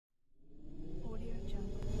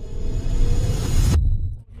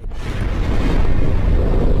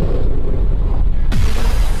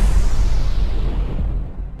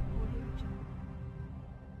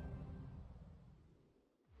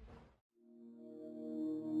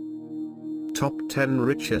top 10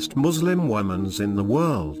 richest Muslim women in the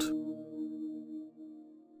world.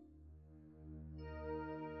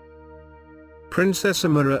 Princess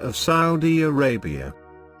Amira of Saudi Arabia.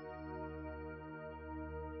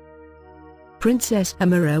 Princess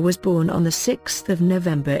Amira was born on the 6th of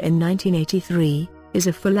November in 1983, is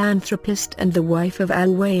a philanthropist and the wife of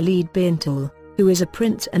Al-Walid bint, who is a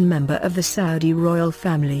prince and member of the Saudi royal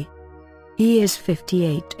family. He is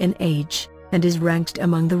 58 in age, and is ranked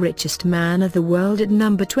among the richest man of the world at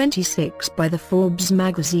number 26 by the Forbes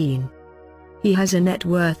magazine. He has a net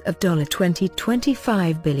worth of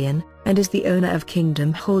 $25 billion, and is the owner of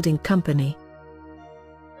Kingdom Holding Company.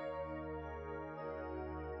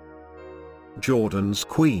 Jordan's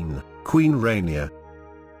Queen, Queen Rania.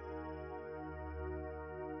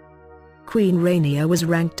 Queen Rania was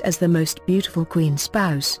ranked as the most beautiful queen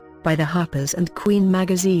spouse by the Harper's and Queen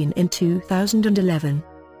magazine in 2011.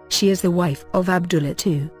 She is the wife of Abdullah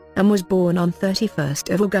II, and was born on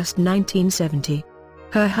 31st of August 1970.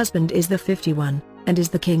 Her husband is the 51, and is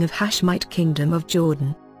the king of Hashemite Kingdom of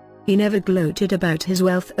Jordan. He never gloated about his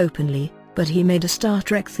wealth openly, but he made a Star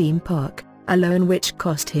Trek theme park, alone which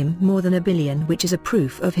cost him more than $1 billion, which is a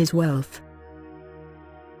proof of his wealth.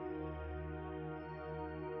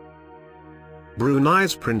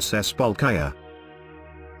 Brunei's Princess Bolkiah.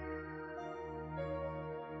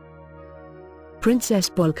 Princess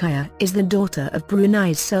Bolkiah is the daughter of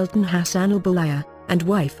Brunei's Sultan Hassan al-Bolkiah, and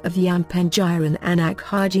wife of Yam Pengiran Anak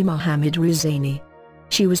Haji Muhammad Rizani.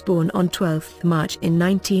 She was born on 12 March in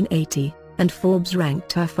 1980, and Forbes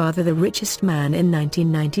ranked her father the richest man in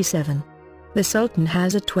 1997. The Sultan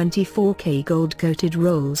has a 24K gold-coated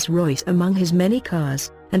Rolls-Royce among his many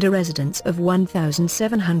cars, and a residence of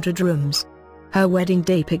 1,700 rooms. Her wedding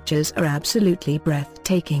day pictures are absolutely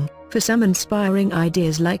breathtaking, for some inspiring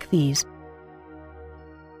ideas like these.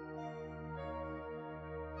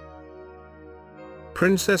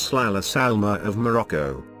 Princess Lala Salma of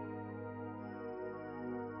Morocco.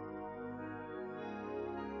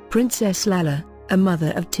 Princess Lala, a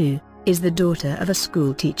mother of two, is the daughter of a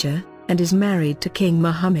school teacher, and is married to King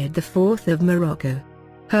Mohammed IV of Morocco.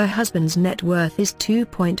 Her husband's net worth is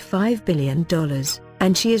 $2.5 billion,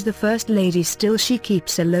 and she is the first lady. Still, she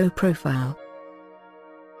keeps a low profile.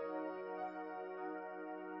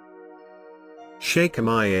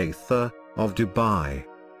 Sheikha of Dubai.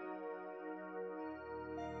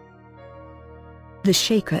 The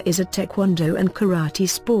Sheikha is a taekwondo and karate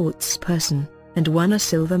sports person, and won a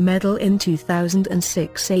silver medal in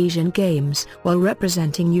 2006 Asian Games while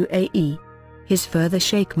representing UAE. His father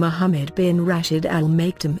Sheikh Mohammed bin Rashid Al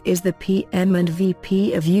Maktoum is the PM and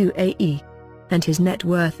VP of UAE, and his net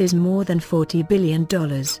worth is more than $40 billion.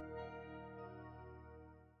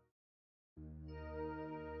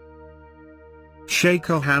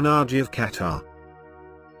 Sheikha Hanadi of Qatar.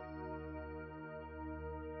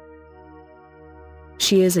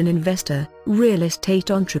 She is an investor, real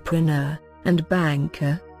estate entrepreneur, and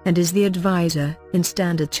banker, and is the advisor in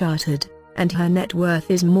Standard Chartered, and her net worth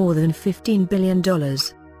is more than $15 billion.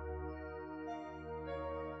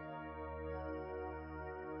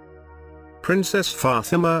 Princess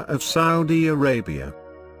Fathima of Saudi Arabia.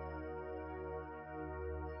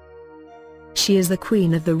 She is the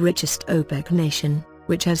queen of the richest OPEC nation,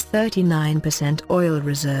 which has 39% oil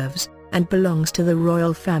reserves, and belongs to the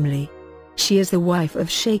royal family. She is the wife of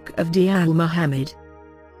Sheikh of Al Mohammed.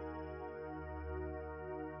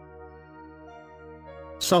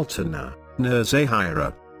 Sultanah,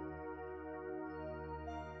 Zahirah.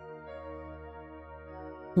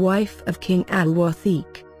 Wife of King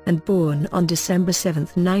Al-Wathiq, and born on December 7,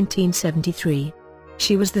 1973.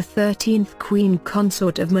 She was the 13th Queen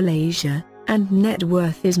Consort of Malaysia, and net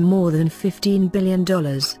worth is more than $15 billion.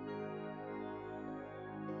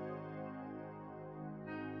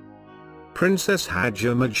 Princess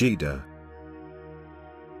Hajah Majida.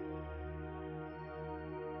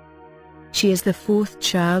 She is the fourth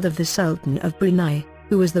child of the Sultan of Brunei,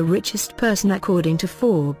 who was the richest person according to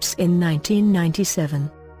Forbes in 1997,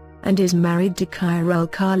 and is married to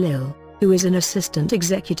Khairul Khalil, who is an assistant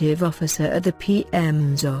executive officer at the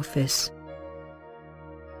PM's office.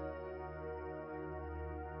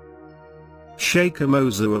 Sheikha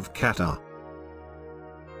Moza of Qatar.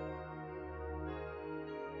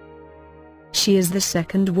 She is the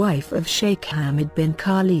second wife of Sheikh Hamad bin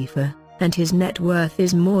Khalifa, and his net worth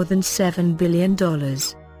is more than $7 billion.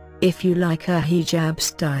 If you like her hijab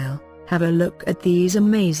style, have a look at these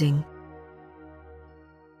amazing